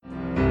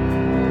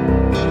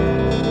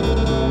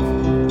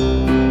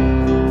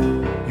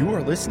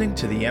listening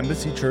to the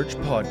Embassy Church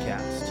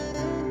podcast.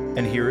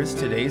 And here is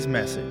today's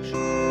message.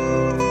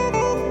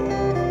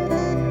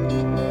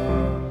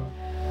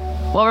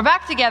 Well, we're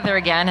back together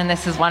again, and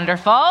this is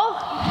wonderful.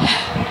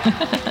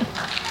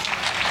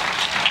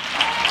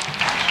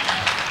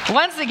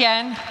 Once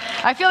again,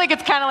 I feel like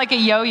it's kind of like a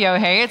yo-yo,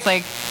 hey? It's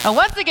like,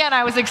 once again,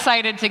 I was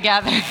excited to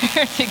gather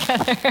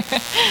together,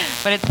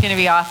 but it's going to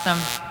be awesome.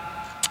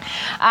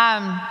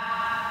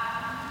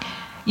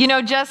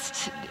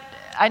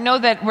 I know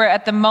that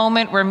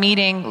we're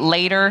meeting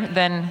later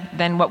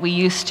than what we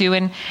used to,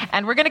 and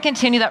we're going to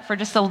continue that for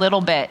just a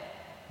little bit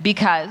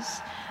because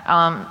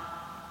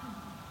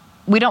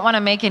we don't want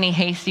to make any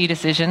hasty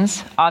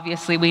decisions.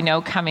 Obviously, we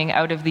know coming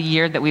out of the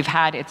year that we've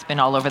had, it's been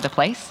all over the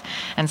place.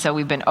 And so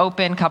we've been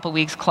open, couple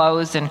weeks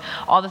closed, and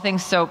all the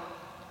things. So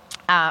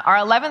our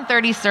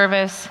 11:30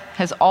 service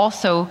has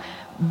also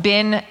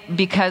been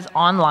because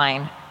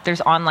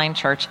there's online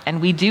church,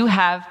 and we do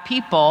have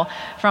people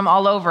from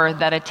all over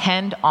that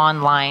attend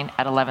online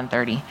at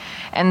 11:30.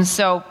 And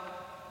so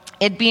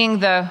it being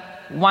the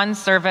one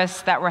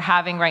service that we're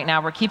having right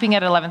now, we're keeping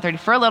it at 11:30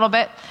 for a little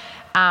bit,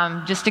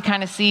 just to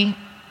kind of see,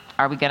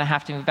 are we going to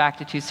have to move back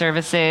to two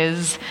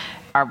services?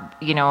 Are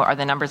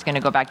the numbers going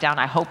to go back down?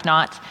 I hope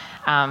not.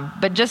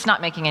 But just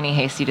not making any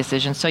hasty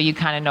decisions. So you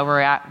kind of know where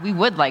we're at. We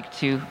would like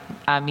to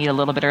meet a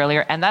little bit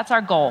earlier, and that's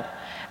our goal.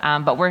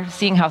 But we're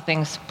seeing how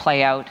things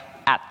play out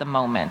at the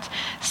moment.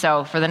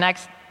 So for the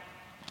next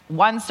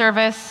one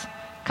service,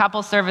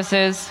 couple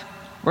services,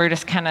 we're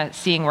just kind of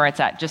seeing where it's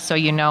at. Just so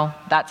you know,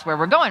 that's where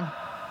we're going.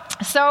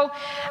 So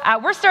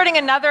we're starting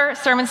another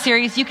sermon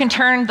series. You can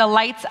turn the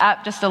lights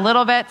up just a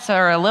little bit,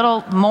 or a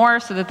little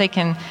more, so that they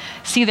can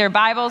see their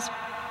Bibles.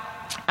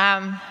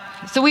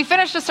 So we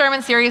finished a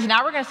sermon series.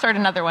 Now we're going to start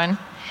another one.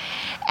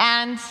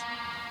 And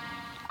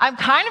I'm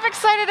kind of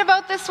excited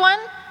about this one.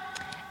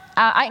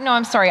 I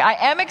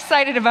am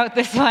excited about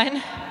this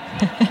one.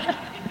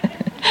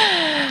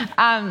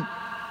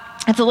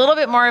 It's a little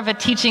bit more of a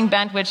teaching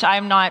bent, which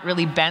I'm not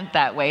really bent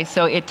that way.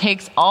 So it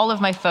takes all of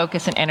my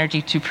focus and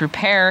energy to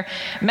prepare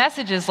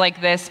messages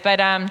like this.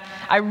 But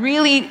I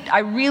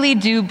really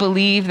do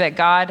believe that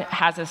God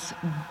has us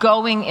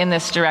going in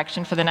this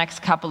direction for the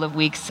next couple of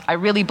weeks. I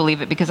really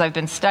believe it because I've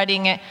been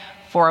studying it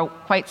for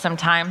quite some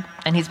time,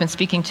 and He's been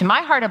speaking to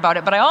my heart about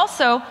it. But I don't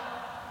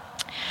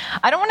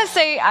want to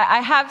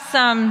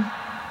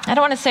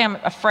say I'm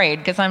afraid,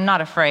 because I'm not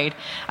afraid.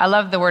 I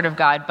love the Word of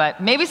God, but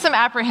maybe some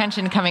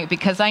apprehension coming,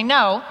 because I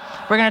know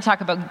we're going to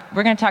talk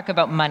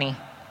about money.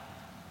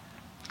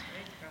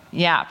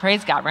 Yeah,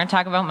 praise God. We're going to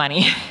talk about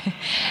money.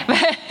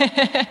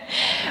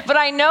 But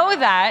I know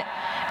that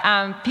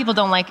people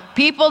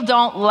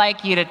don't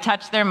like you to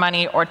touch their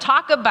money or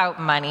talk about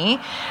money,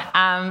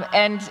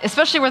 and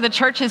especially where the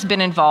church has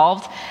been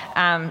involved.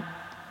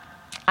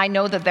 I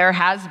know that there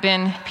has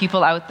been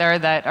people out there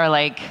that are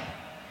like,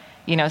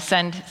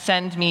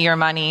 send me your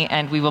money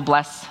and we will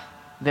bless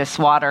this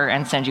water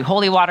and send you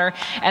holy water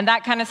and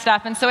that kind of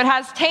stuff. And so it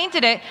has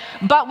tainted it.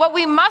 But what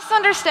we must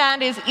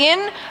understand is,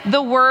 in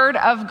the Word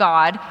of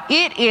God,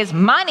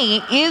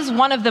 money is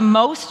one of the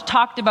most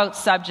talked about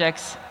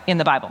subjects in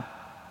the Bible.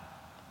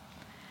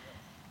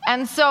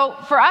 And so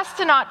for us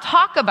to not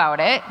talk about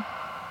it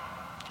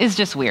is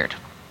just weird.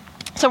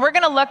 So we're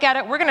going to look at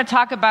it. We're going to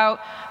talk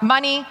about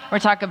money. We're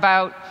talk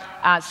about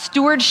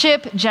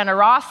stewardship,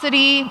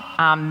 generosity,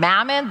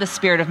 mammon, the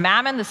spirit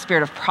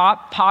of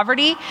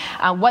poverty,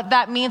 what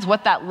that means,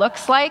 what that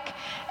looks like.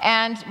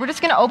 And we're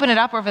just going to open it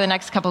up over the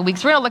next couple of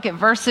weeks. We're going to look at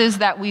verses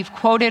that we've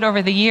quoted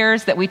over the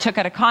years that we took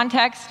out of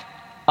context,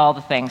 all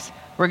the things.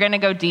 We're going to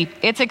go deep.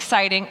 It's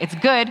exciting. It's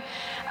good.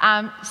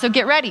 So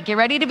get ready. Get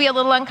ready to be a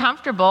little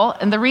uncomfortable.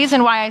 And the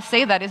reason why I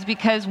say that is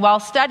because while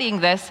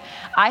studying this,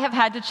 I have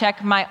had to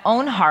check my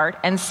own heart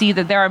and see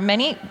that there are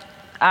many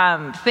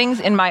things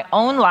in my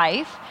own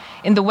life,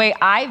 in the way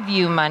I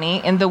view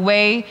money, in the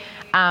way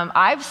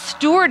I've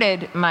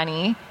stewarded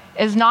money,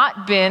 has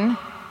not been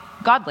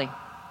godly.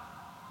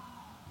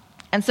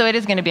 And so it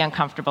is going to be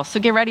uncomfortable. So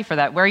get ready for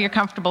that. Wear your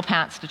comfortable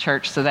pants to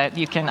church so that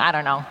you can,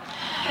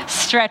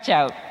 stretch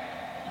out.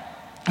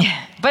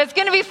 But it's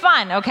going to be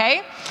fun,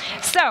 okay?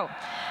 So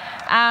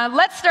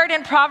let's start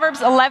in Proverbs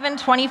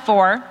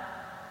 11:24.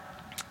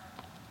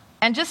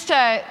 And just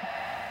to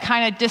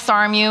kind of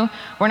disarm you,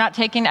 we're not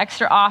taking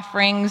extra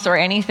offerings or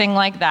anything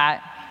like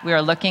that. We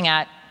are looking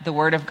at the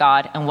Word of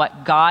God and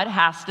what God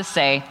has to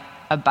say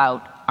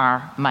about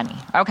our money.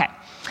 Okay.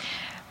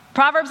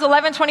 Proverbs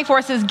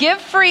 11:24 says, "Give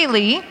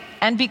freely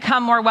and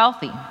become more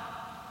wealthy.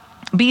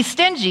 Be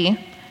stingy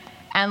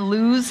and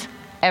lose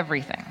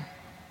everything."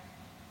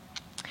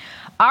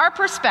 Our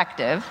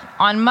perspective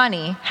on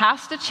money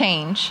has to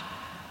change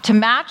to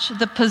match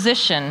the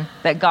position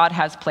that God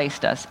has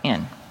placed us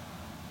in.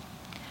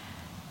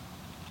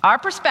 Our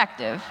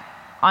perspective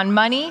on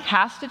money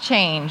has to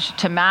change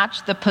to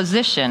match the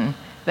position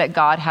that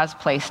God has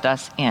placed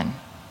us in.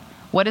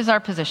 What is our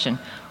position?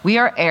 We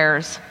are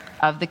heirs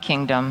of the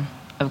kingdom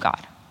of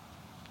God.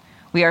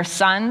 We are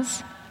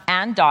sons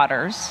and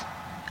daughters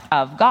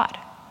of God.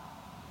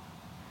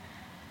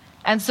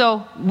 And so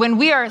when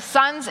we are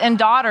sons and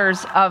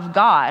daughters of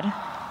God,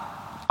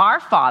 our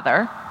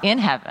Father in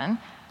heaven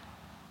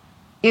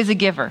is a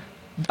giver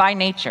by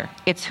nature.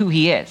 It's who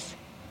he is.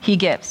 He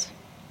gives.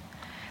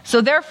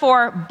 So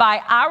therefore,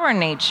 by our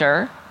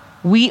nature,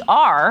 we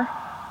are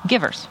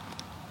givers.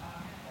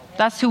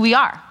 That's who we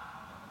are.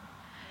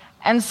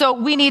 And so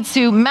we need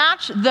to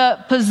match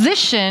the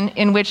position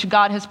in which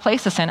God has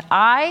placed us in.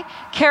 I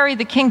carry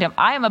the kingdom.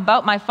 I am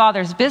about my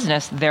Father's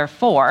business.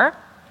 Therefore,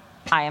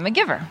 I am a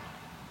giver.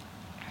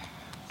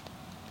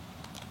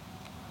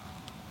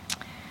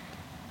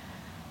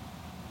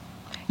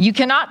 You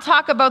cannot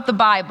talk about the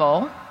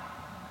Bible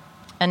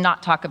and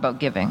not talk about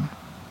giving,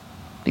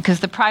 because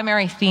the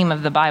primary theme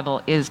of the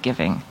Bible is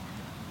giving.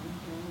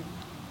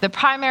 The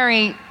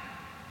primary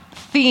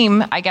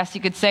theme, I guess you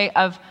could say,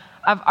 of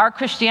our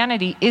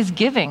Christianity is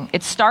giving.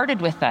 It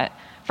started with that.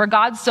 For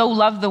God so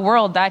loved the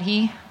world that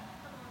he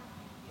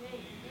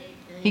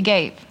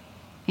gave.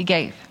 He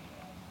gave.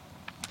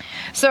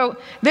 So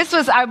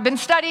I've been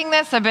studying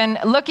this, I've been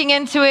looking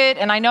into it,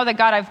 and I know that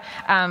God,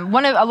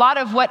 a lot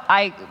of what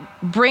I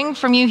bring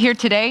from you here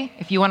today,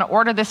 if you want to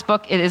order this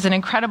book, it is an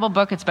incredible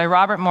book. It's by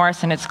Robert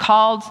Morris, and it's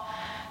called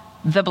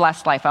The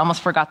Blessed Life. I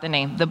almost forgot the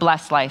name, The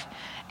Blessed Life.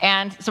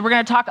 And so we're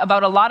going to talk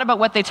about a lot about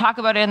what they talk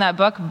about in that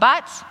book,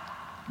 but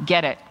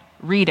get it,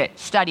 read it,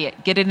 study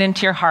it, get it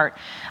into your heart,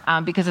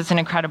 because it's an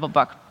incredible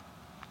book.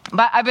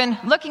 But I've been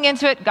looking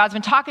into it. God's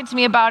been talking to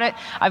me about it.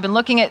 I've been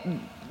looking at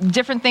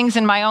different things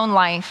in my own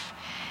life.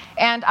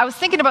 And I was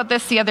thinking about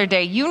this the other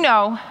day. You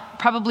know,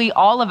 probably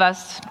all of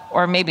us,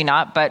 or maybe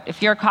not, but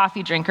if you're a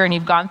coffee drinker and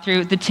you've gone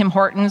through the Tim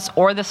Hortons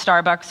or the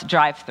Starbucks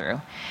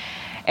drive-thru,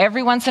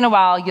 every once in a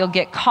while you'll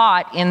get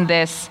caught in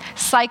this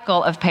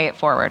cycle of pay it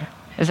forward.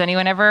 Has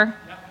anyone ever?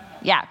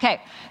 Yeah,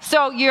 okay.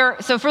 So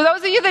for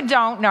those of you that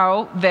don't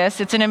know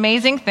this, it's an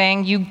amazing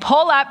thing. You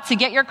pull up to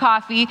get your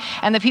coffee,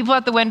 and the people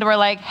at the window are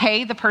like,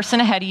 hey, the person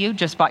ahead of you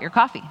just bought your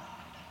coffee.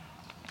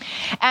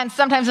 And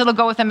sometimes it'll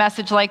go with a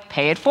message like,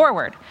 pay it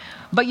forward.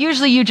 But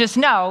usually you just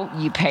know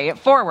you pay it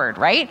forward,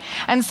 right?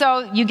 And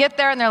so you get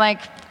there and they're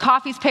like,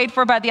 coffee's paid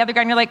for by the other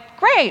guy, and you're like,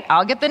 great,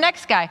 I'll get the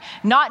next guy.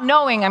 Not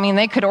knowing, I mean,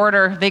 they could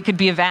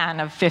be a van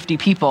of 50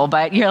 people,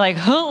 but you're like,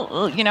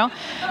 oh, you know?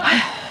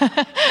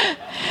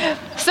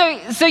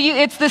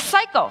 It's this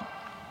cycle.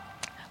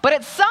 But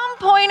at some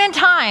point in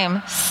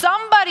time,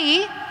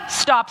 somebody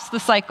stops the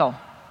cycle.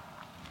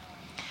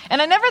 And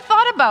I never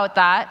thought about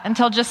that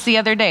until just the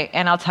other day,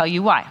 and I'll tell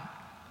you why.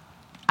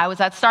 I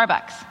was at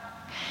Starbucks,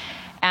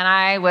 and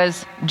I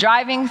was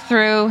driving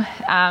through,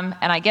 and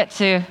I get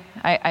to,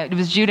 it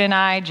was Judah and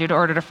I. Judah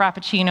ordered a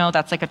Frappuccino.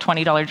 That's like a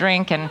 $20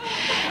 drink, and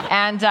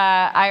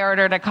I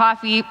ordered a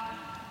coffee.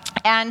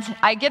 And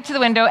I get to the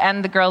window,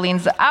 and the girl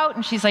leans out,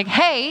 and she's like,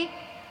 hey,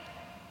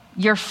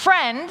 your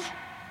friend,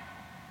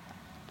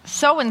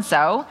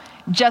 so-and-so,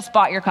 just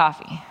bought your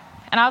coffee.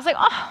 And I was like,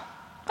 oh,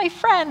 my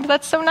friend,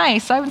 that's so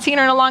nice. I haven't seen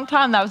her in a long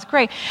time. That was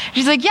great.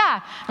 She's like,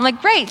 yeah. I'm like,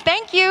 great,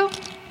 thank you.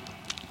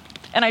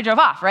 And I drove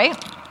off, right?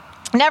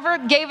 Never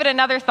gave it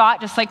another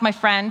thought, just like my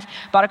friend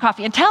bought a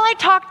coffee, until I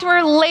talked to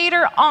her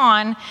later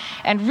on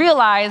and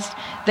realized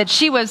that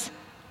she was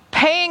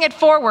paying it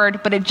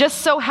forward, but it just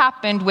so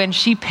happened when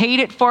she paid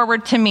it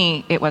forward to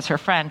me, it was her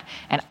friend.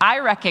 And I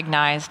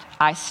recognized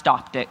I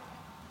stopped it.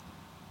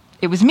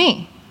 It was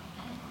me.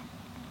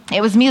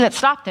 It was me that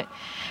stopped it.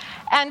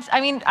 And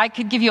I mean, I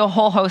could give you a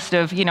whole host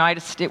of,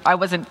 I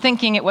wasn't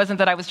thinking, it wasn't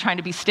that I was trying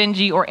to be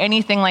stingy or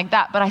anything like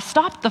that, but I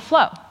stopped the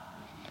flow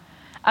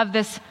of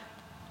this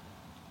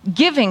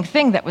giving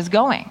thing that was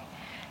going.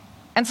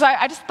 And so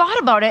I just thought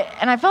about it,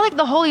 and I felt like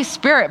the Holy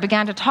Spirit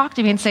began to talk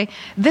to me and say,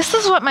 this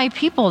is what my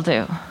people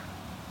do.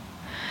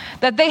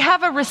 That they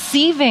have a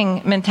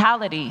receiving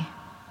mentality,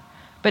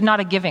 but not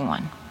a giving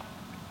one.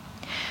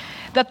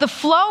 That the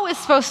flow is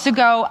supposed to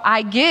go,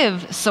 I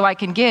give so I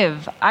can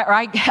give.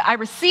 I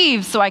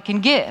receive so I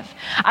can give.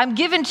 I'm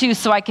given to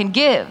so I can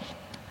give.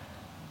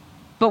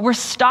 But we're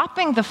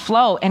stopping the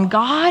flow, and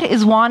God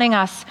is wanting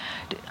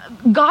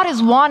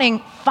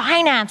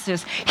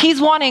finances. He's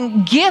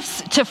wanting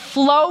gifts to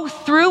flow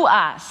through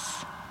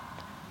us.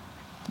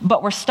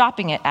 But we're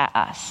stopping it at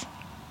us.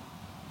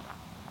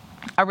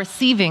 A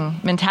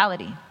receiving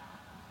mentality.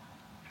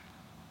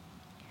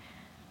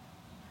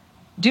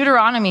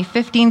 Deuteronomy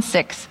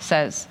 15:6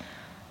 says,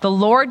 the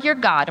Lord your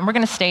God, and we're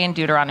going to stay in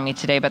Deuteronomy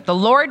today, but the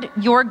Lord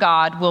your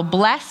God will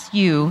bless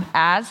you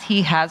as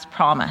he has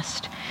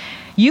promised.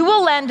 You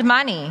will lend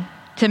money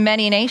to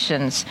many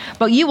nations,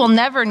 but you will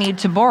never need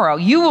to borrow.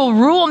 You will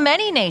rule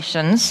many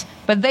nations,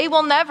 but they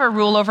will never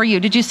rule over you.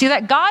 Did you see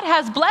that? God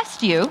has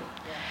blessed you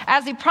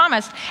as he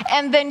promised,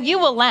 and then you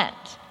will lend.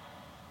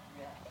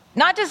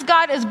 Not just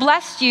God has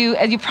blessed you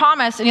as you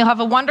promised, and you'll have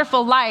a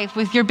wonderful life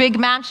with your big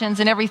mansions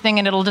and everything,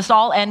 and it'll just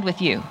all end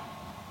with you.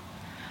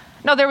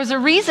 No, there was a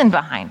reason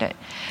behind it.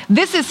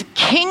 This is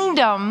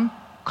kingdom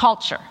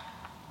culture.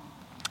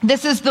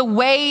 This is the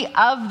way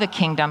of the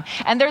kingdom.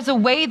 And there's a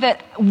way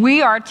that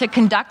we are to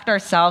conduct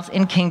ourselves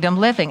in kingdom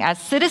living. As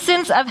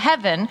citizens of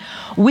heaven,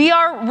 we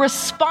are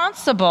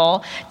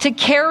responsible to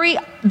carry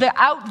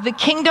out the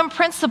kingdom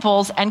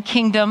principles and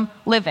kingdom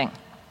living.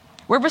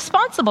 We're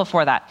responsible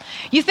for that.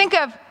 You think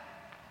of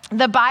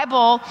the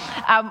Bible,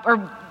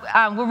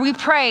 where we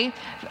pray,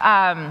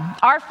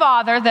 Our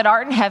Father that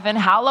art in heaven,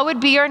 hallowed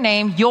be your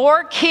name,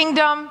 your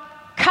kingdom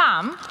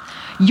come.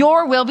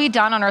 Your will be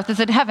done on earth as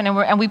in heaven.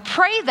 And we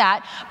pray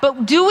that,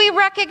 but do we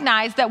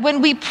recognize that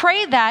when we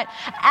pray that,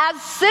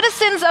 as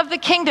citizens of the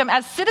kingdom,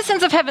 as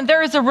citizens of heaven,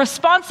 there is a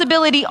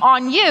responsibility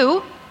on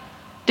you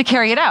to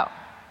carry it out?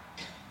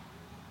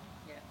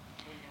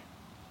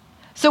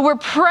 So we're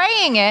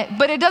praying it,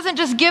 but it doesn't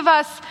just give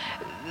us,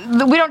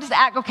 we don't just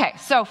act, okay.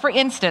 So for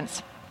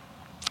instance,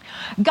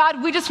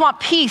 God, we just want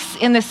peace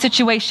in this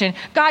situation.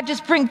 God,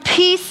 just bring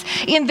peace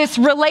in this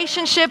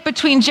relationship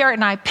between Jarrett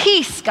and I.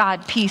 Peace,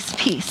 God, peace,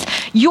 peace.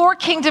 Your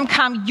kingdom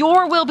come,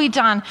 your will be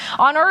done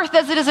on earth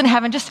as it is in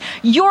heaven. Just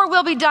your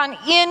will be done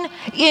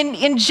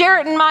in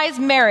Jarrett and my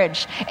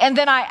marriage. And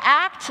then I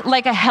act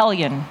like a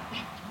hellion.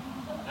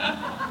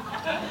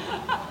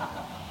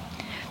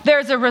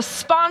 There's a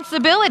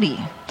responsibility.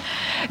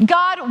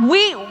 God,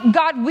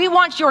 we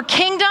want your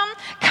kingdom.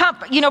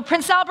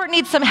 Prince Albert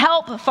needs some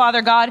help,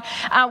 Father God.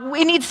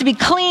 It needs to be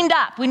cleaned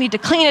up. We need to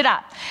clean it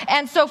up.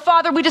 And so,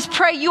 Father, we just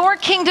pray your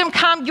kingdom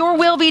come, your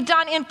will be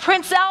done in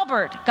Prince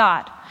Albert,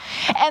 God.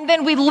 And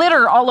then we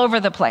litter all over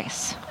the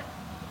place.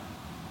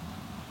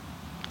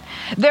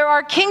 There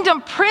are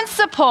kingdom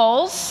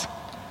principles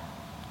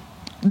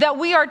that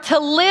we are to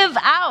live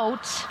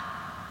out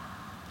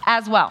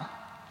as well.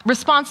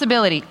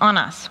 Responsibility on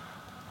us.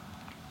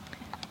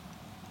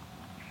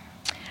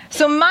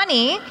 So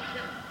money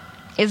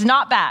is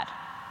not bad.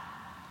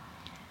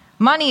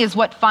 Money is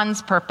what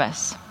funds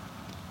purpose.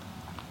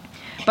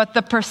 But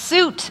the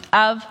pursuit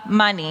of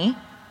money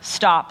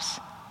stops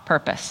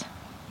purpose.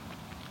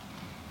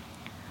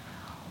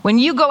 When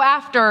you go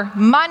after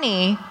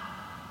money,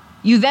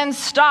 you then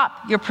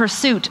stop your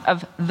pursuit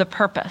of the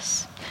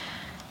purpose.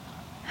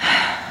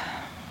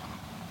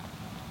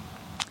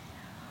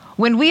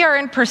 When we are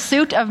in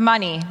pursuit of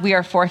money, we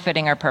are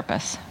forfeiting our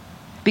purpose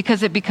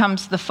because it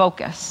becomes the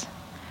focus.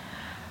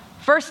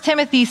 1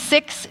 Timothy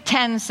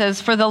 6:10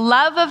 says, "For the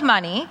love of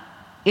money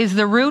is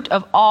the root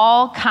of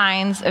all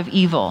kinds of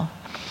evil.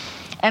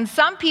 And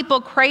some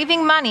people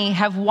craving money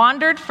have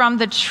wandered from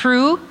the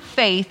true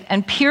faith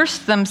and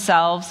pierced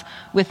themselves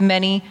with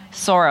many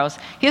sorrows."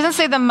 He doesn't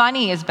say the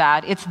money is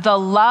bad. It's the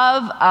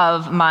love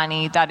of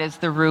money that is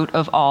the root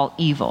of all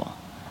evil.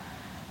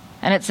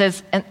 And it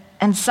says,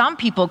 and some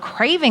people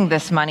craving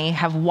this money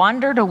have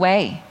wandered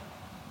away.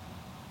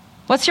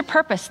 What's your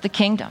purpose? The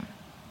kingdom.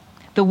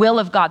 The will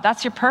of God,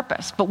 that's your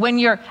purpose. But when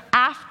you're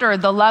after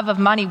the love of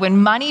money,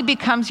 when money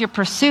becomes your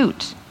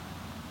pursuit,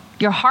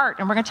 your heart,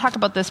 and we're going to talk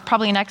about this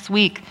probably next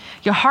week,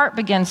 your heart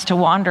begins to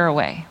wander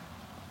away.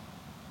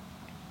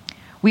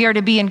 We are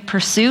to be in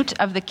pursuit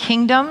of the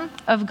kingdom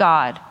of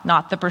God,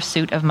 not the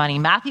pursuit of money.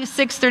 Matthew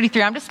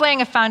 6:33. I'm just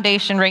laying a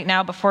foundation right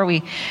now before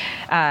we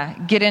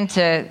get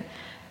into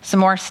some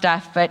more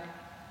stuff. But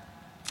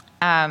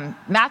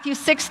Matthew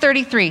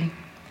 6:33,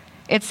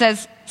 it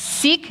says,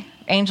 "Seek."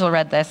 Angel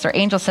read this, or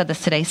Angel said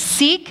this today.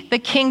 "Seek the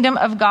kingdom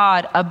of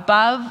God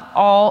above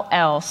all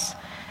else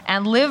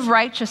and live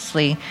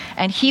righteously,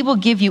 and he will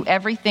give you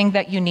everything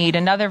that you need."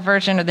 Another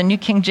version of the New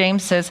King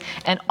James says,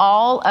 "And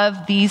all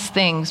of these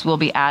things will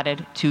be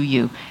added to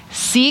you."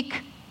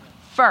 Seek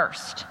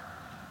first.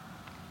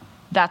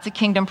 That's a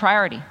kingdom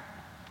priority.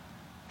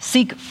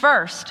 Seek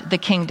first the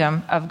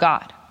kingdom of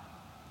God.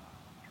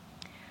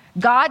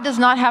 God does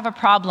not have a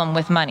problem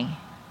with money.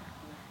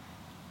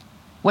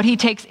 What he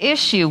takes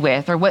issue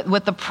with, or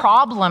what the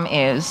problem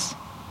is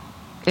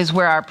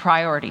where our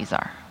priorities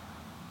are.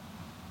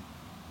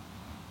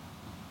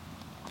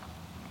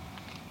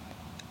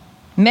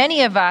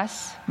 Many of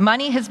us,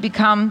 money has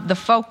become the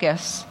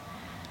focus,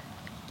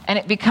 and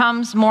it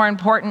becomes more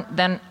important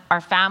than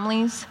our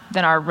families,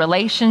 than our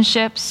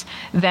relationships,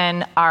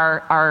 than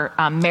our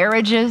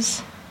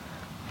marriages,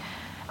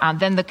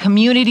 than the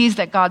communities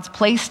that God's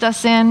placed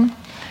us in.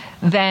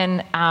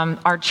 Then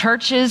our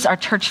churches, our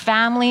church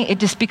family, it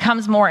just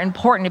becomes more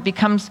important. It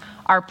becomes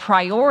our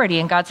priority.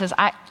 And God says,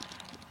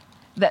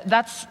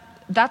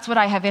 that's what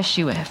I have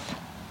issue with.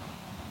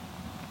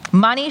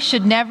 Money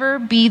should never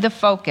be the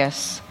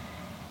focus.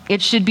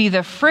 It should be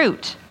the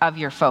fruit of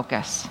your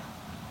focus.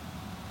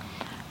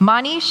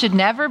 Money should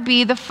never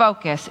be the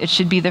focus. It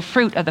should be the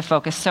fruit of the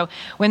focus. So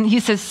when he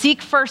says,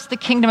 seek first the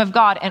kingdom of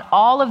God and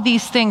all of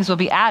these things will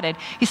be added,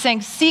 he's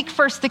saying, seek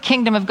first the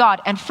kingdom of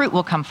God and fruit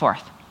will come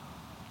forth.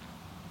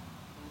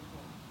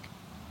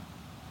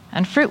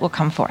 And fruit will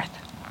come forth.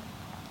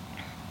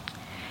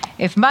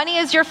 If money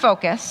is your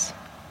focus,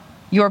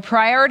 your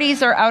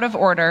priorities are out of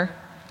order,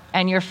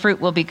 and your fruit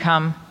will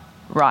become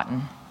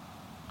rotten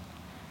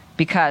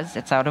because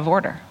it's out of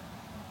order.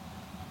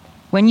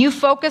 When you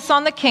focus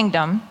on the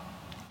kingdom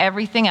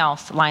everything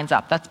else lines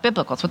up. That's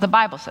biblical. It's what the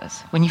Bible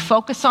says. When you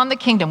focus on the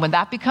kingdom, when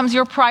that becomes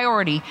your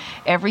priority,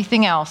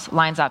 everything else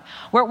lines up.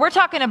 We're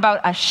talking about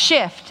a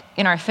shift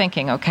in our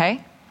thinking,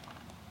 okay?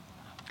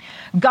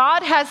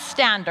 God has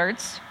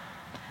standards.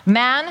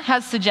 Man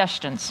has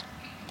suggestions.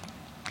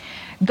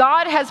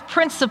 God has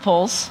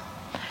principles,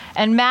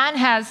 and man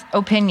has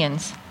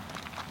opinions.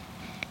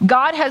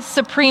 God has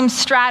supreme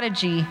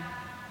strategy,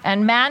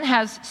 and man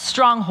has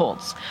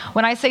strongholds.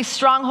 When I say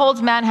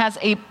strongholds, man has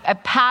a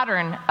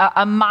pattern,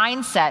 a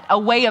mindset, a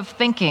way of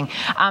thinking.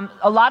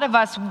 A lot of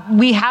us,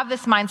 we have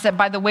this mindset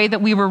by the way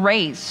that we were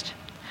raised.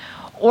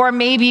 Or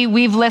maybe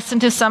we've listened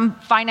to some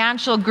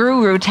financial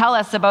guru tell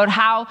us about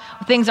how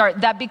things are.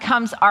 That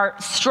becomes our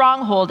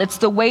stronghold. It's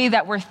the way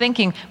that we're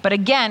thinking. But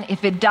again,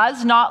 if it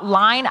does not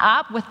line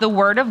up with the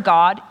Word of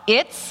God,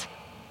 it's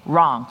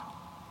wrong.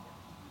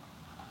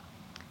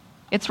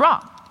 It's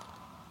wrong.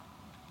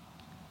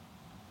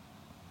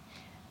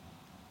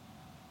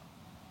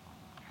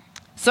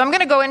 So I'm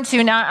going to go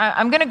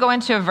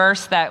into a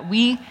verse that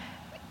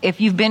if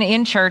you've been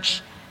in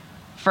church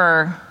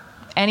for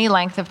any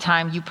length of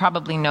time, you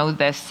probably know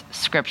this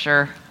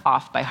scripture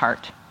off by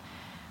heart.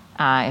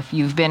 If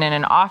you've been in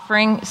an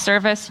offering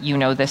service, you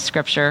know this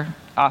scripture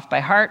off by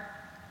heart.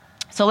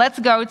 So let's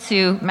go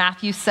to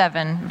Matthew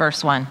 7,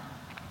 verse 1.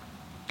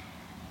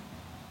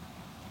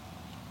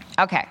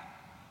 Okay.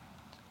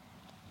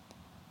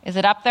 Is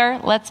it up there?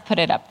 Let's put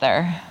it up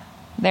there.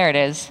 There it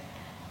is.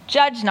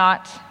 Judge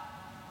not,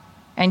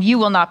 and you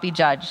will not be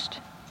judged.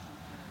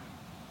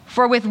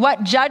 For with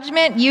what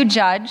judgment you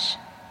judge,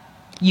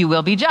 you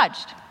will be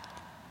judged.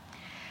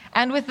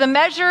 And with the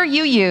measure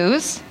you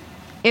use,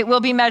 it will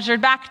be measured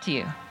back to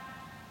you.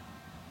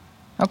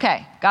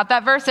 Okay, got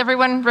that verse?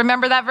 Everyone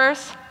remember that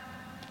verse?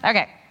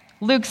 Okay,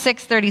 Luke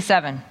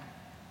 6:37.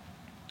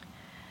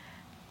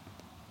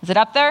 Is it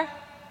up there?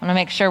 I want to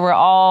make sure we're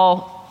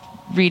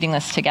all reading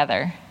this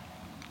together.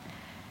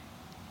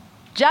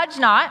 Judge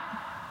not,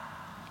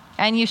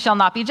 and you shall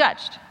not be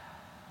judged.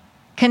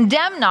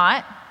 Condemn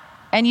not,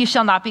 and you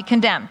shall not be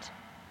condemned.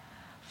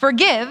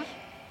 Forgive,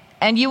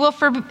 and you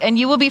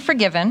will be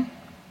forgiven.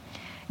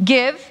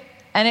 Give,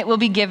 and it will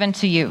be given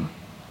to you.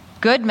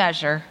 Good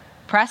measure,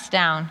 pressed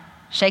down,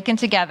 shaken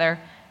together,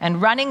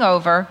 and running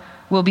over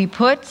will be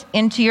put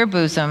into your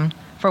bosom.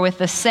 For with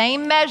the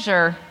same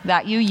measure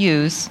that you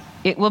use,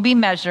 it will be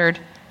measured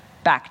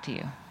back to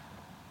you.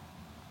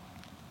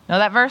 Know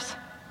that verse?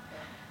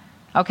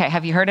 Okay,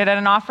 have you heard it at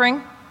an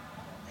offering?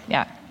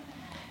 Yeah.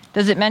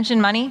 Does it mention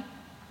money?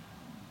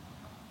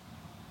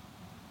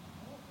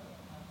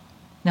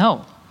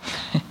 No,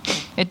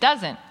 it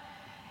doesn't.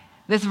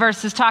 This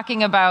verse is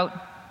talking about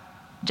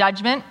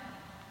judgment.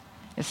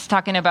 It's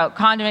talking about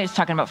condemnation. It's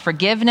talking about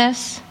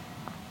forgiveness.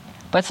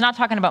 But it's not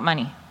talking about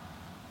money.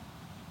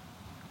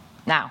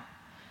 Now,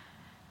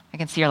 I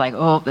can see you're like,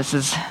 oh, this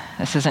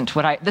isn't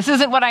what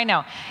I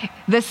know.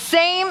 The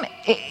same,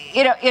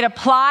 it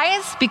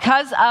applies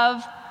because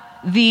of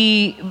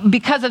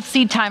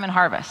seed time and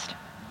harvest.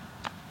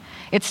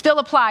 It still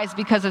applies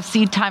because of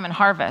seed time and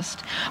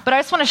harvest. But I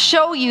just want to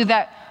show you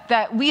that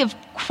we have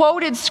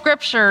quoted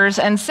scriptures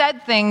and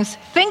said things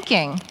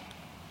thinking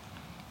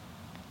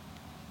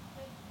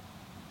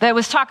that it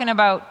was talking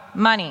about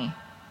money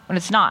when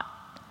it's not.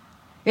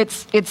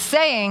 It's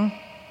saying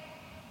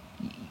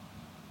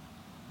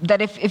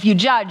that if you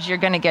judge, you're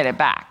going to get it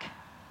back.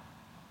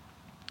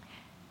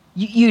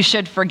 You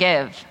should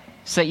forgive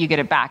so that you get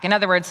it back. In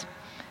other words,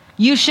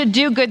 you should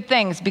do good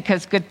things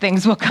because good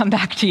things will come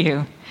back to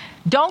you.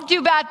 Don't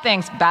do bad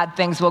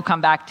things will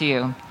come back to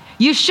you.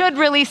 You should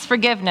release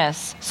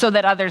forgiveness so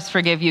that others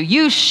forgive you.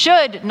 You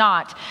should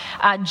not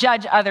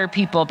judge other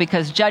people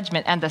because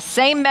judgment and the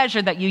same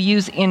measure that you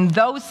use in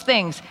those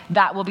things,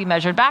 that will be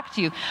measured back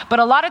to you. But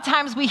a lot of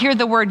times we hear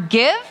the word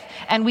give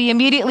and we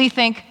immediately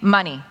think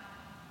money.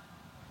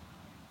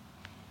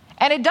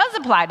 And it does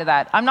apply to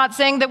that. I'm not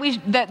saying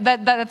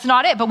that's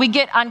not it, but we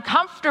get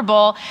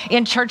uncomfortable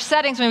in church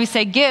settings when we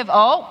say give,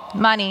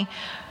 money.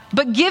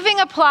 But giving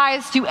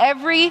applies to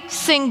every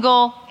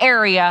single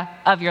area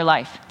of your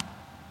life.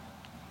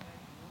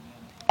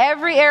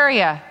 Every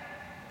area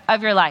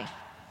of your life.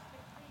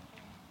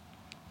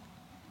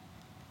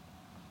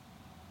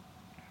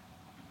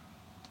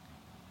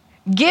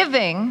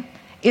 Giving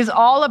is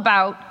all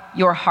about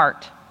your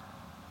heart.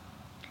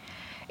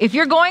 If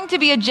you're going to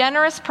be a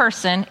generous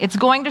person, it's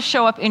going to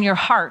show up in your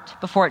heart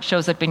before it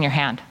shows up in your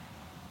hand.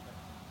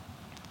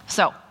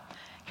 So,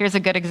 here's a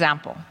good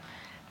example.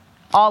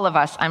 All of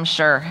us, I'm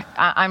sure,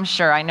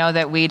 I know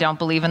that we don't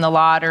believe in the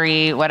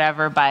lottery,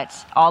 whatever, but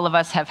all of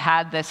us have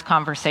had this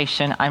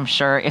conversation, I'm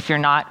sure. If you're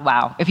not,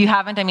 wow. If you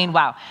haven't, I mean,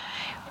 wow.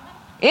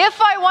 If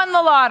I won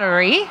the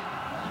lottery,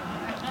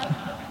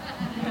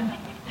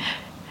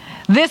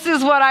 this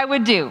is what I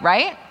would do,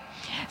 right?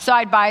 So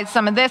I'd buy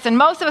some of this, and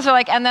most of us are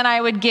like, and then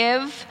I would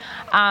give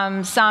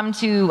some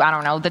to, I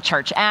don't know, the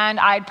church. And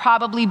I'd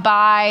probably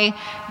buy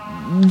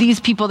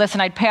these people this,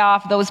 and I'd pay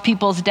off those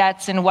people's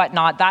debts and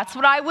whatnot. That's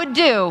what I would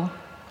do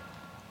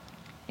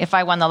if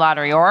I won the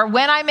lottery, or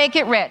when I make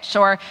it rich,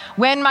 or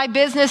when my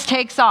business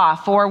takes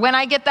off, or when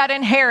I get that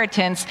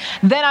inheritance,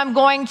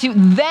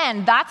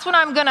 then that's when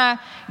I'm going to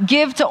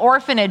give to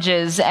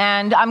orphanages,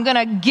 and I'm going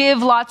to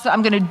give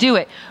I'm going to do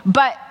it.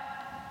 But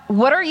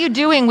what are you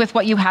doing with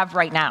what you have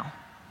right now?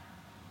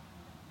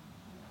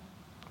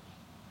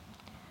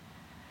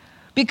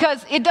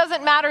 Because it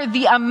doesn't matter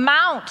the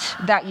amount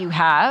that you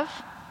have.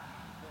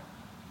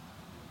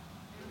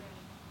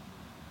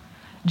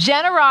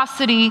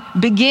 Generosity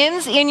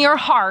begins in your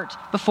heart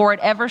before it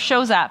ever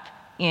shows up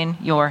in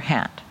your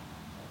hand.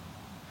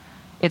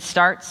 It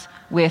starts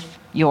with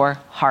your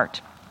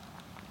heart.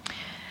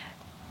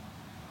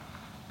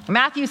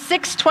 Matthew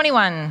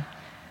 6:21,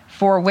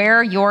 for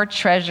where your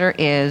treasure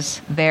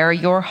is, there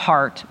your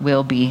heart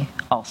will be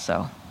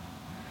also.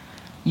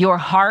 Your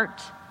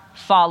heart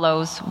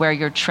follows where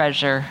your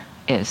treasure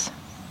is.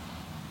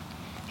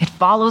 It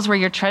follows where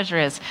your treasure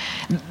is.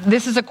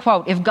 This is a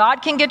quote. If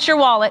God can get your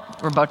wallet,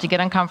 we're about to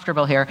get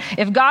uncomfortable here.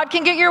 If God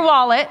can get your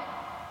wallet,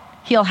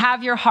 he'll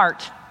have your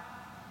heart,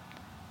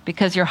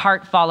 because your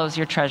heart follows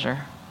your treasure.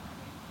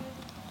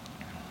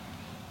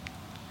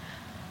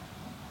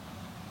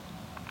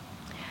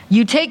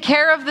 You take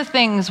care of the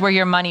things where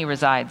your money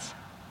resides.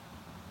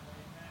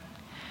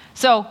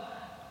 So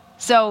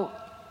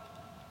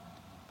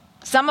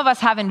some of us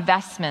have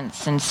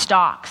investments and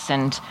stocks,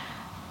 and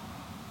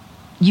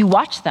you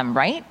watch them,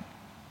 right?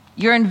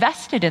 You're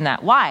invested in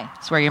that. Why?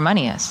 It's where your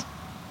money is.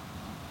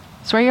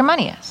 It's where your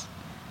money is.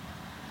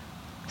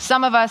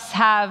 Some of us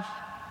have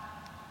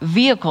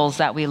vehicles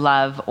that we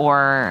love,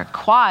 or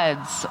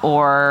quads,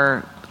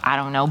 or, I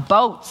don't know,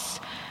 boats.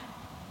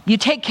 You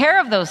take care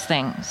of those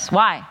things.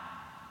 Why?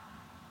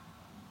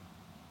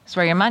 It's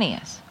where your money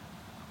is.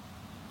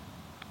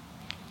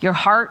 Your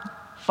heart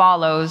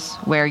follows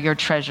where your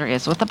treasure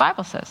is, what the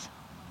Bible says.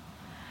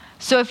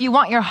 So if you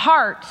want your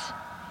heart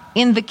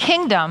in the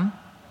kingdom,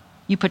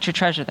 you put your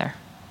treasure there.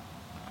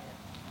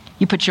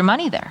 You put your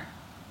money there.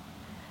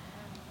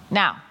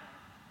 Now,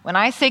 when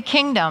I say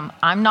kingdom,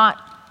 I'm not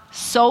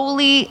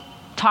solely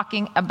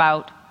talking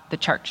about the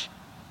church.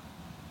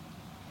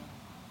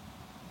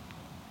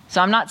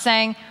 So I'm not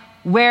saying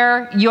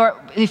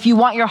if you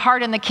want your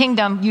heart in the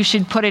kingdom, you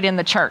should put it in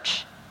the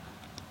church.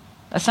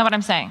 That's not what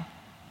I'm saying.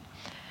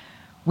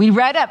 We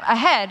read up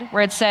ahead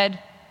where it said,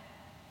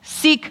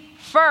 seek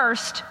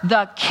first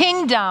the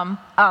kingdom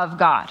of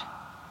God.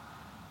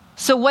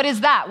 So what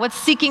is that? What's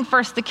seeking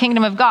first the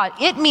kingdom of God?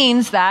 It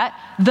means that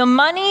the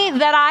money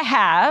that I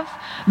have,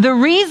 the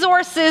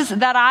resources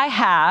that I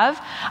have,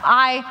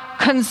 I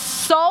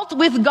consult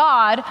with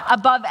God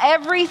above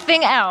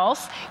everything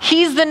else.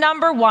 He's the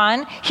number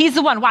one. He's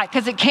the one. Why?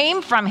 Because it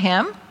came from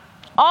him.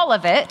 All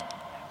of it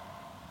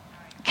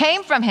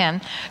came from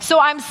him. So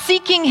I'm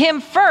seeking him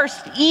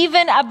first,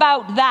 even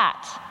about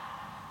that.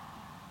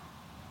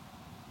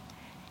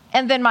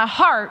 And then my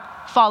heart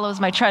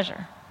follows my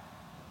treasure.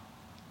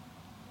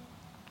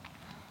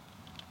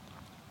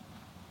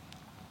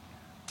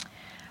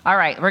 All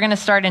right, we're going to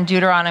start in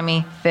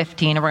Deuteronomy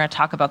 15, and we're going to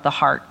talk about the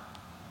heart.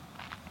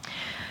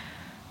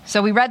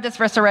 So we read this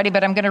verse already,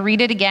 but I'm going to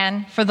read it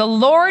again. For the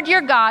Lord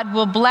your God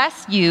will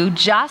bless you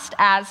just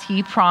as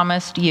he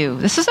promised you.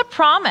 This is a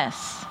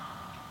promise.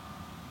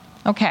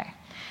 Okay.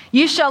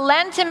 You shall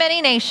lend to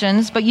many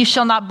nations, but you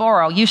shall not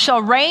borrow. You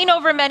shall reign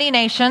over many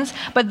nations,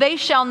 but they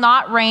shall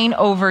not reign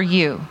over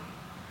you.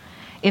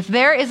 If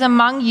there is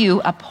among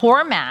you a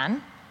poor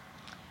man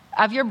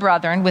of your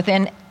brethren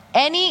within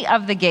any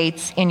of the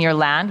gates in your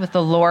land with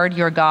the Lord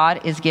your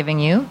God is giving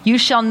you, you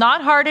shall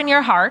not harden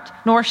your heart,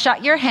 nor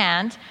shut your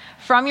hand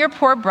from your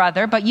poor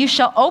brother, but you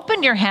shall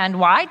open your hand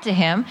wide to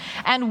him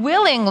and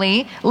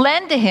willingly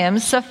lend to him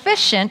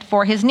sufficient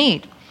for his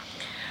need,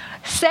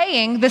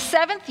 saying, the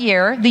 7th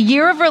year, the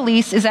year of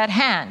release is at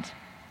hand.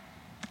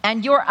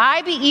 And your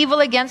eye be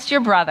evil against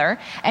your brother,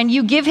 and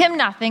you give him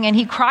nothing, and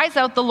he cries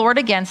out the Lord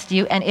against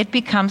you, and it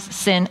becomes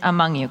sin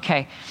among you.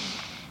 Okay.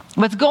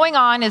 What's going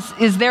on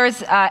is there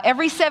is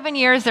every 7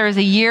 years there is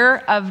a year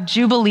of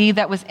Jubilee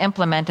that was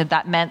implemented.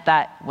 That meant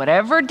that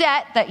whatever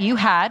debt that you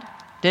had,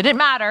 didn't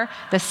matter.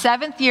 The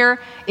 7th year,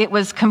 it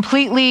was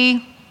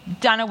completely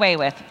done away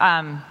with.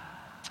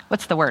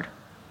 What's the word?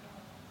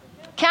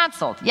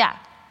 Canceled. Yeah.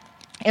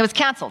 It was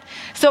canceled.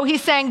 So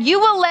he's saying, you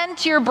will lend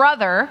to your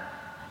brother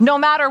no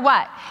matter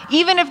what.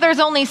 Even if there's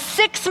only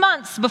 6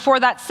 months before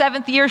that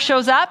 7th year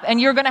shows up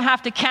and you're going to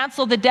have to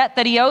cancel the debt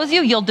that he owes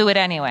you, you'll do it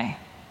anyway.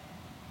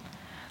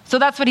 So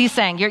that's what he's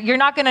saying. You're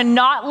not going to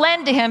not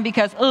lend to him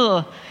because,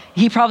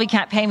 he probably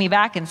can't pay me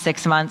back in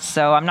 6 months,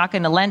 so I'm not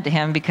going to lend to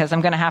him because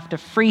I'm going to have to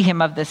free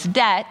him of this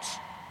debt.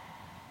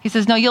 He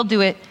says, no, you'll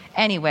do it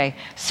anyway.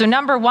 So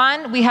number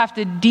one, we have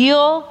to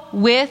deal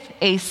with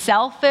a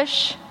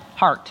selfish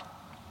heart.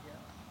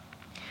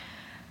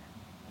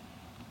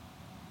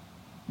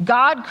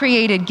 God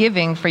created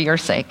giving for your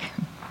sake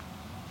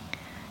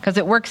because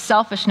it works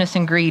selfishness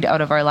and greed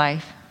out of our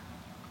life.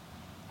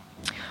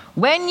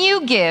 When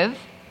you give,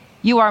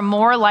 you are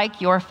more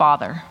like your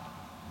Father.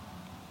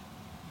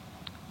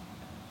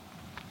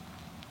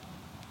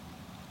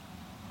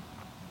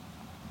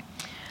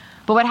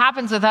 But what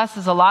happens with us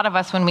is a lot of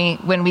us when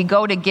we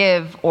go to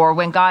give, or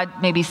when God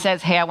maybe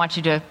says, hey, I want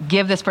you to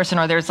give this person,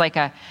 or there's like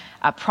a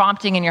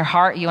prompting in your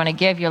heart you want to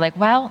give, you're like,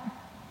 well,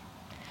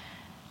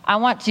 I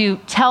want to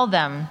tell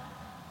them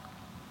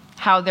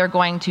how they're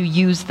going to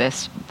use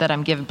this that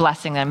I'm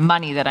blessing them,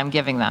 money that I'm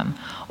giving them.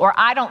 Or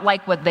I don't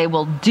like what they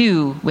will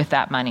do with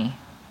that money.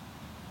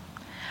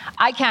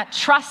 I can't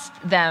trust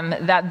them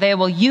that they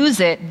will use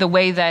it the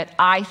way that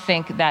I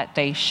think that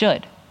they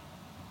should.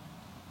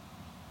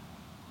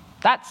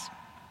 That's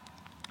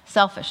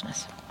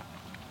selfishness.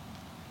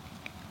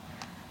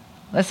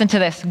 Listen to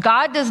this.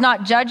 God does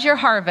not judge your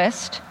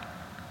harvest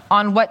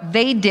on what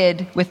they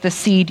did with the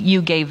seed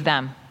you gave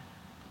them.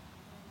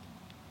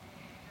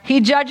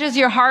 He judges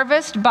your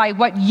harvest by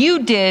what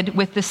you did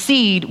with the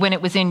seed when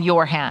it was in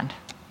your hand.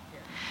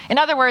 In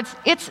other words,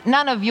 it's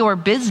none of your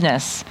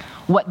business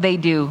what they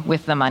do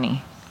with the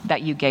money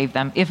that you gave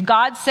them. If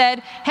God said,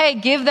 hey,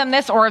 give them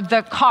this, or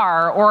the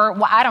car, or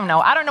I don't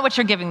know what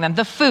you're giving them,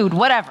 the food,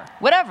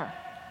 whatever.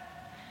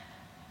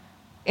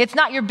 It's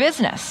not your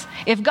business.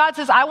 If God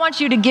says, I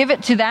want you to give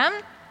it to them,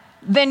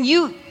 then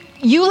you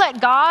let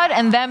God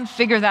and them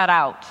figure that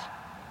out.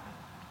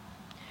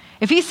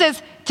 If he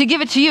says to give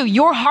it to you,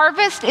 your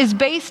harvest is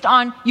based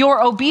on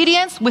your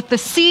obedience with the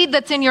seed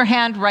that's in your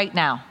hand right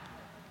now.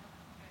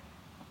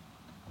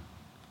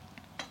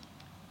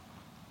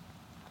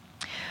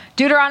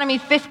 Deuteronomy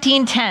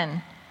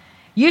 15:10.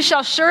 You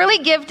shall surely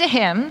give to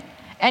him,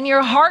 and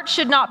your heart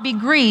should not be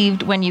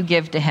grieved when you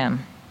give to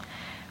him.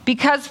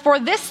 Because for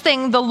this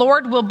thing the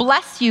Lord will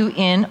bless you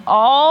in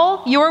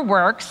all your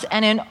works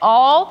and in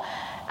all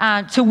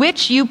to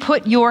which you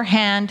put your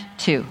hand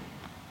to.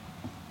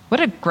 What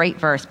a great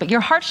verse. But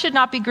your heart should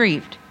not be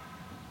grieved,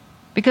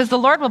 because the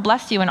Lord will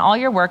bless you in all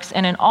your works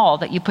and in all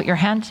that you put your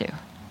hand to.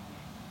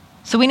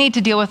 So we need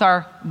to deal with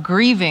our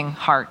grieving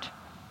heart.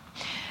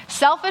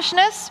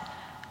 Selfishness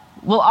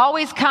will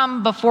always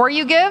come before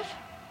you give,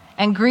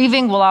 and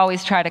grieving will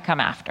always try to come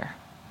after.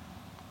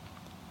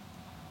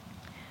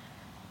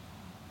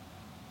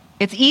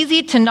 It's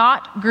easy to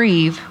not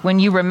grieve when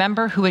you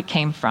remember who it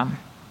came from.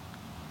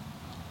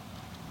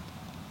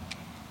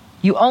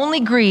 You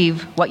only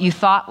grieve what you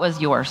thought was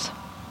yours.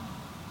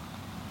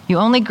 You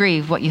only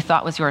grieve what you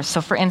thought was yours.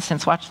 So for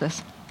instance, watch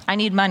this. I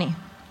need money.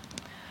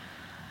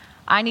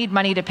 I need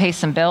money to pay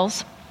some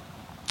bills.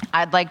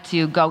 I'd like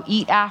to go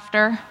eat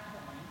after.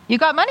 You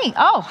got money?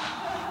 Oh.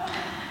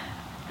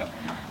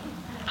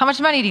 How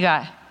much money do you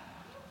got?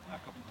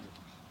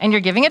 And you're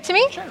giving it to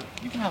me? Sure,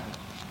 you can have it.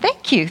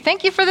 Thank you.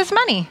 Thank you for this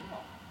money.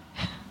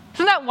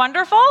 Isn't that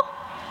wonderful?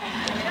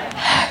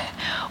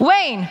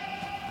 Wayne,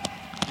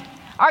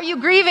 are you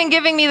grieving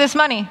giving me this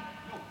money?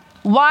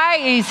 Why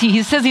is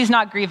he says he's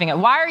not grieving it.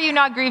 Why are you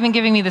not grieving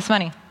giving me this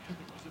money?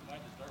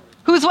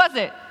 Whose was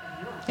it?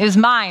 It was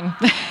mine.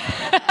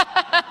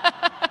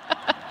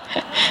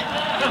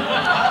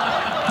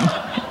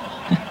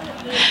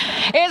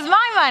 It's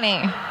my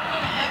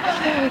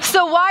money.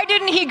 So why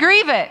didn't he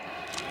grieve it?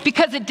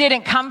 Because it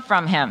didn't come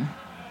from him.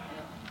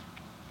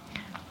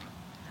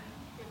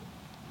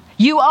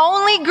 You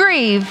only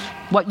grieve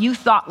what you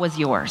thought was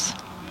yours.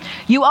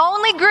 You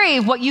only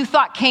grieve what you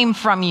thought came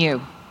from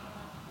you.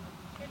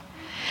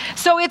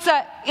 So it's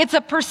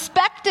a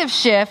perspective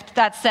shift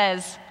that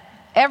says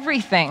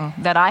everything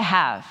that I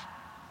have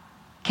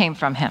came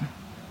from him.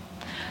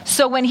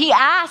 So when he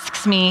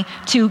asks me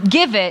to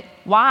give it,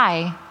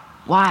 why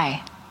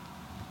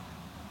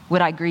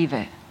would I grieve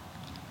it?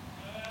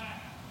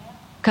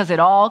 Because it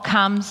all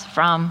comes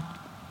from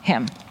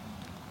him.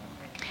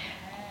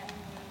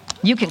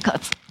 You can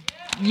cut.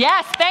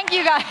 Yes, thank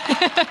you guys.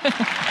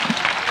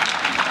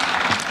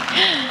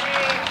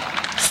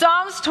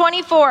 Psalms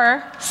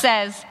 24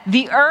 says,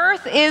 the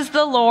earth is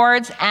the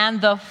Lord's and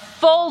the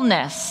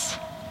fullness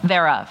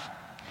thereof.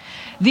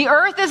 The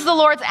earth is the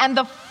Lord's and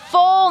the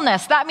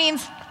fullness. That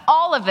means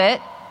all of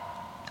it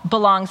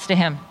belongs to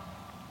him.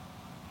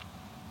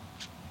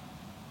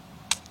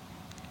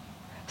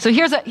 So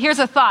here's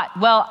a thought.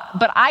 Well,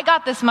 but I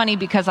got this money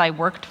because I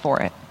worked for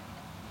it.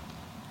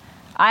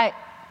 That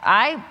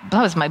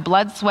was my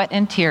blood, sweat,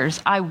 and tears.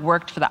 I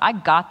worked for that. I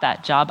got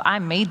that job. I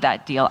made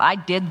that deal. I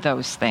did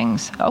those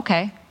things.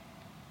 Okay.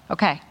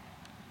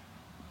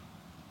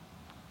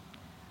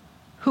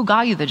 Who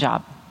got you the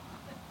job?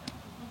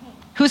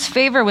 Whose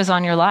favor was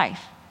on your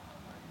life?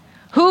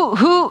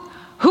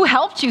 Who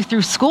helped you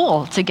through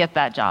school to get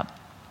that job?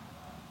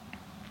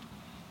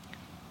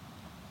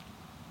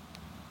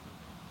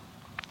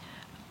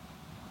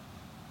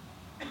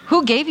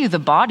 Who gave you the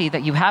body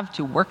that you have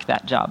to work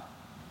that job?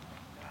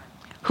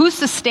 Who's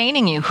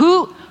sustaining you?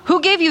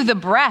 Who gave you the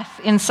breath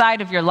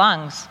inside of your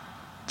lungs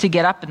to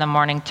get up in the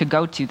morning to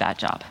go to that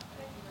job?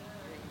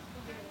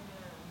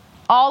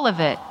 All of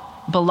it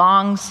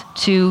belongs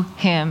to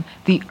him.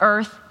 The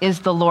earth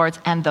is the Lord's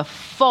and the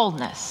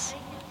fullness.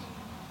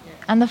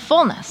 And the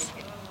fullness.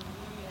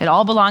 It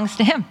all belongs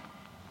to him.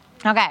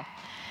 Okay.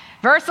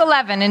 Verse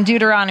 11 in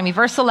Deuteronomy,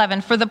 verse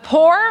 11. For the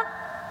poor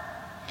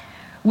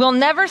will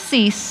never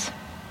cease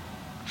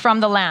from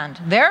the land.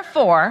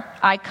 Therefore,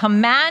 I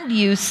command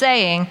you,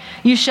 saying,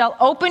 you shall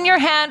open your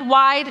hand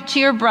wide to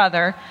your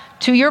brother,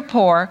 to your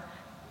poor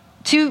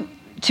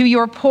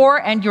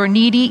and your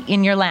needy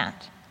in your land.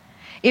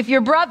 If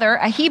your brother,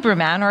 a Hebrew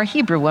man or a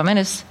Hebrew woman,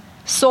 is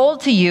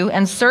sold to you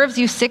and serves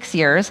you 6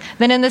 years,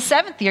 then in the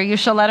 7th year you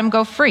shall let him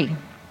go free.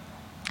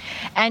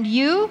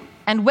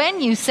 And when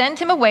you send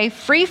him away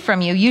free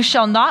from you, you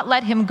shall not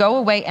let him go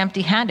away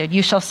empty-handed.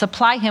 You shall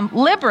supply him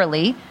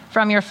liberally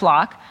from your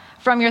flock,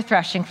 from your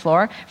threshing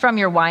floor, from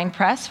your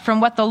winepress, from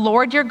what the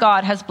Lord your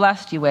God has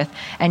blessed you with,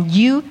 and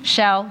you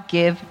shall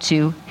give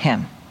to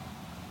him.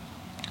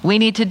 We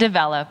need to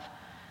develop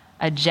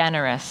a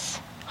generous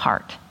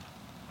heart.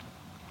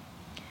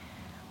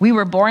 We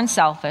were born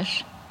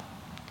selfish,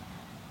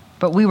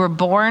 but we were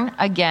born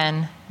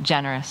again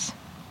generous.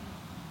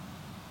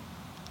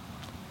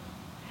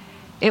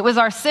 It was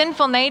our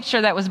sinful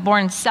nature that was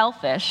born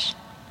selfish,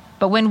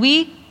 but when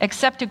we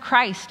accepted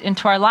Christ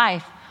into our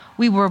life,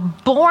 we were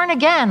born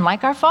again,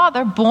 like our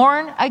Father,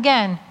 born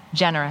again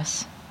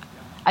generous.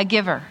 A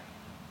giver.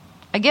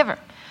 A giver.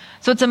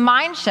 So it's a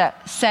mindset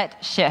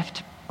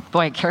shift.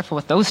 Boy, careful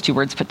with those two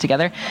words put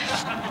together.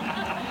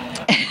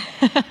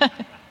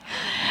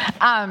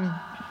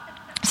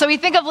 So we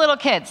think of little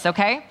kids,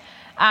 okay?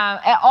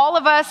 All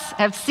of us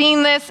have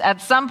seen this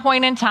at some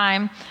point in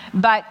time,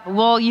 but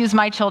we'll use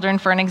my children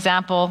for an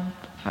example.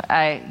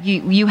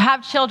 You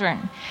have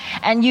children,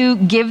 and you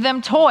give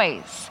them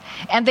toys,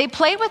 and they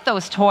play with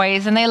those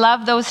toys, and they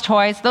love those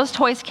toys. Those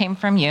toys came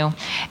from you,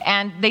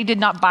 and they did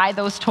not buy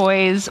those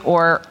toys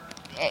or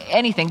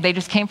anything. They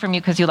just came from you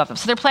because you love them.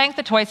 So they're playing with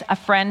the toys. A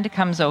friend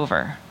comes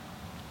over,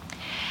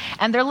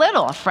 and they're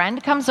little. A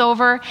friend comes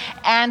over,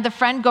 and the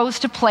friend goes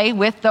to play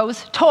with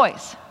those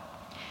toys.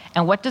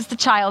 And what does the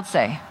child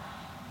say?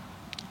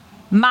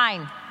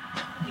 Mine.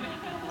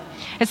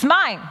 It's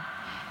mine.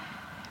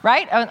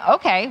 Right?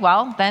 Okay,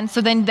 well, then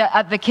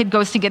the kid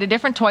goes to get a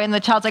different toy, and the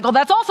child's like, oh,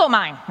 that's also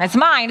mine. That's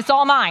mine. It's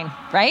all mine.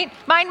 Right?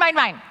 Mine, mine,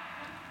 mine.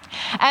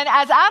 And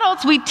as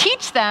adults, we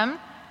teach them,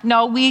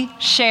 no, we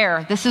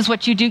share. This is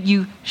what you do.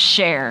 You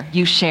share.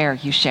 You share.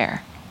 You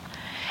share.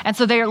 And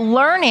so they're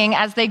learning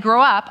as they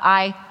grow up,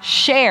 I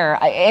share.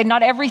 And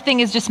not everything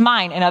is just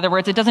mine. In other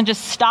words, it doesn't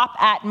just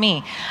stop at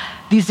me.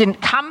 These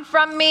didn't come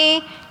from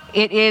me.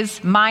 It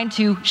is mine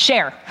to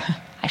share.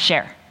 I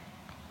share.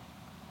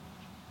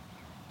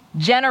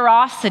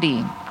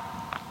 Generosity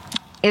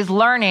is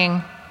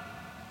learning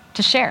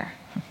to share,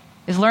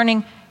 is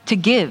learning to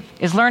give,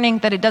 is learning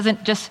that it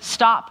doesn't just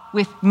stop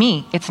with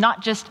me. It's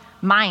not just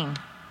mine.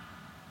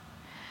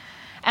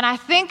 And I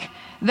think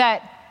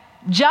that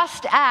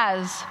just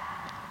as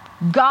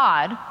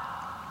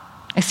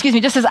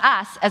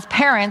us as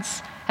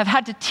parents have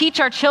had to teach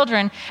our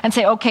children and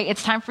say, okay,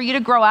 it's time for you to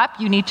grow up,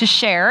 you need to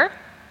share.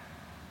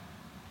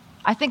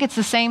 I think it's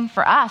the same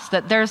for us,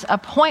 that there's a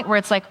point where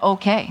it's like,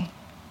 okay,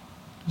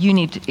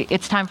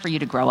 it's time for you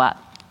to grow up.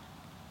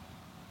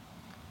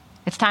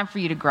 It's time for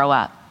you to grow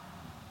up.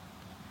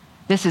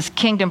 This is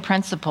kingdom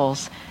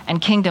principles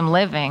and kingdom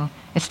living.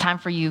 It's time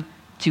for you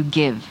to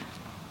give.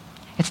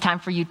 It's time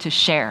for you to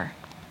share.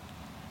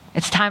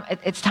 It's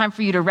time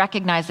for you to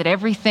recognize that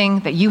everything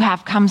that you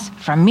have comes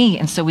from me,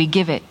 and so we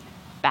give it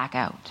back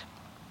out.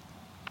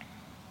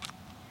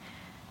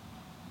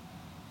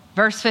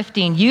 Verse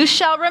 15, you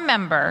shall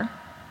remember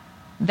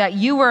that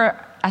you were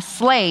a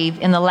slave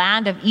in the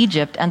land of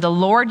Egypt, and the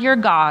Lord your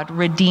God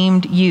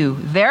redeemed you.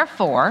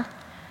 Therefore,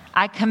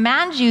 I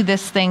command you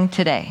this thing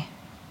today.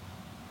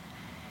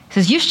 He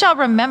says, you shall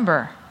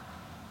remember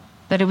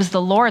that it was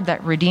the Lord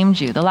that redeemed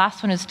you. The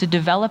last one is to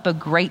develop a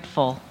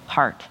grateful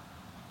heart.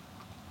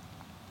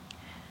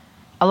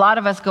 A lot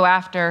of us go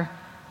after,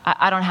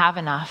 I don't have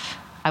enough.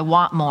 I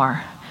want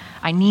more.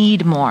 I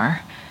need more.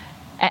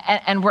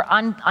 And we're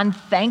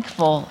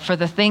unthankful for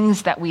the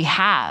things that we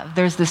have.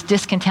 There's this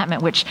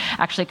discontentment, which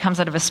actually comes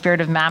out of a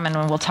spirit of mammon,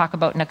 and we'll talk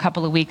about in a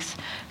couple of weeks.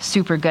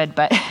 Super good.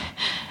 But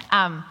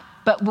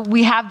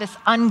we have this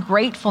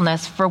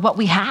ungratefulness for what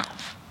we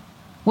have,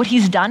 what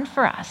he's done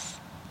for us,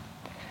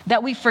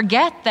 that we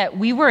forget that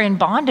we were in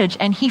bondage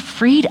and he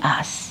freed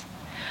us.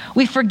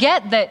 We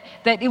forget that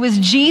it was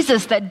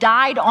Jesus that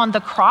died on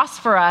the cross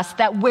for us,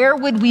 that where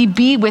would we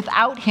be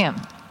without him?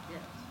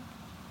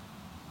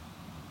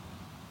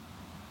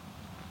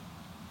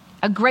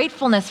 A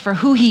gratefulness for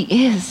who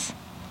he is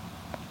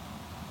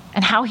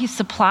and how he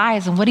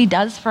supplies and what he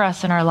does for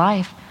us in our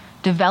life.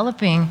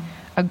 Developing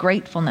a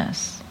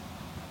gratefulness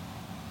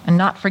and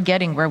not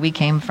forgetting where we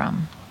came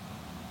from.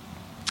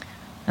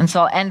 And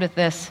so I'll end with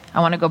this. I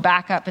want to go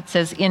back up. It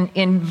says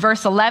in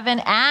verse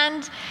 11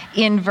 and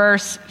in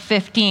verse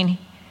 15,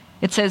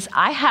 it says,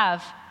 I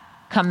have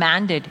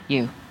commanded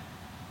you.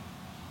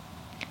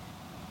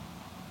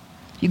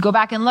 You go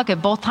back and look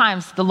at both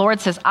times, the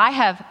Lord says, I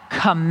have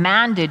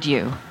commanded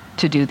you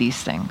to do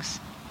these things.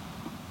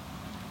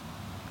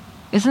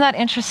 Isn't that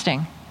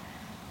interesting?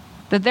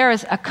 That there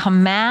is a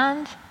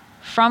command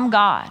from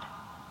God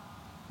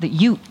that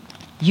you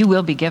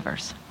will be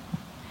givers.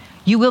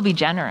 You will be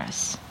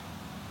generous.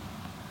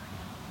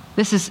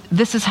 This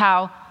is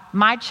how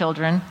my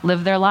children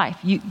live their life.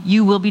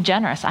 You will be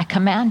generous. I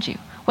command you.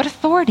 What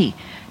authority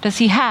does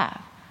he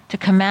have to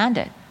command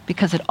it?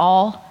 Because it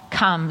all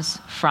comes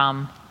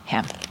from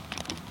him.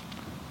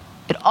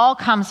 It all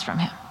comes from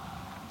him.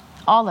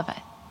 All of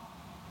it.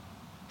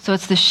 So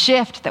it's the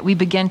shift that we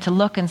begin to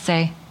look and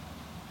say,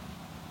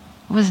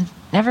 it was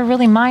never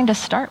really mine to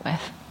start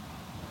with.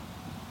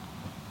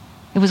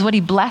 It was what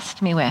he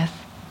blessed me with.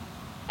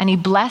 And he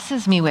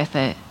blesses me with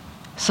it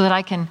so that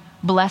I can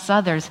bless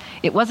others.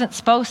 It wasn't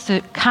supposed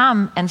to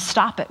come and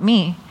stop at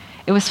me.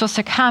 It was supposed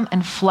to come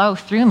and flow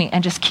through me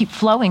and just keep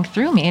flowing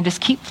through me and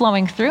just keep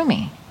flowing through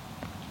me.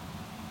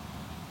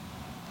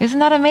 Isn't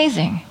that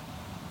amazing?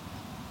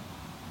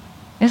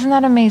 Isn't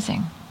that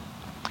amazing?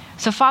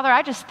 So, Father,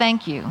 I just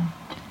thank you.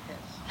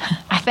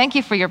 I thank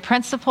you for your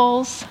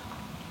principles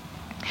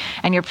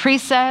and your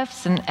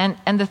precepts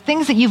and the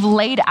things that you've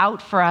laid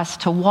out for us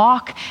to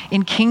walk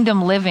in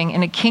kingdom living,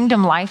 in a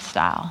kingdom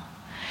lifestyle.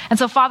 And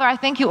so, Father, I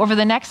thank you over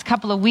the next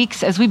couple of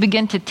weeks as we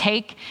begin to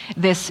take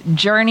this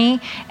journey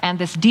and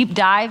this deep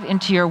dive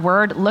into your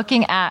word,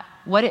 looking at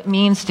what it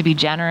means to be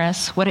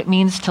generous, what it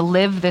means to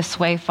live this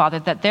way, Father,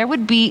 that there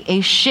would be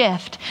a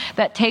shift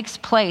that takes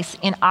place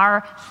in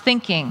our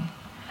thinking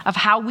of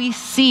how we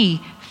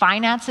see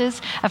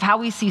finances, of how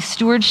we see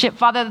stewardship.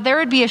 Father, there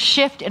would be a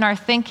shift in our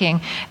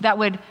thinking that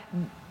would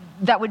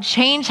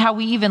change how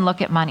we even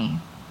look at money.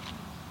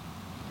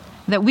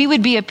 That we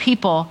would be a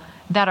people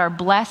that are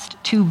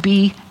blessed to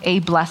be a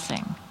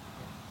blessing.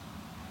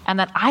 And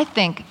that I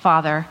think,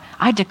 Father,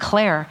 I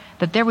declare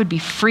that there would be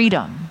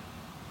freedom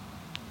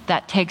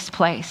that takes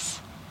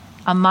place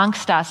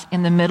amongst us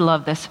in the middle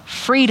of this.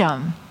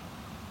 Freedom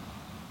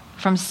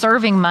from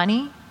serving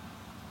money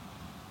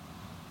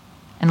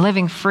and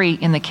living free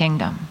in the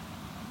kingdom.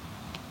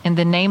 In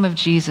the name of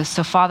Jesus.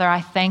 So, Father,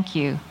 I thank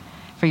you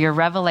for your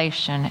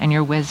revelation and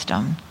your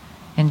wisdom.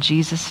 In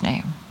Jesus'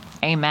 name,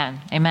 amen.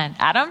 Amen.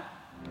 Adam?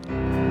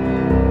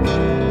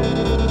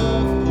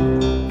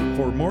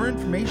 For more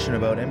information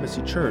about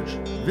Embassy Church,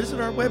 visit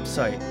our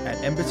website at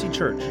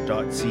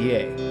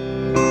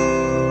embassychurch.ca.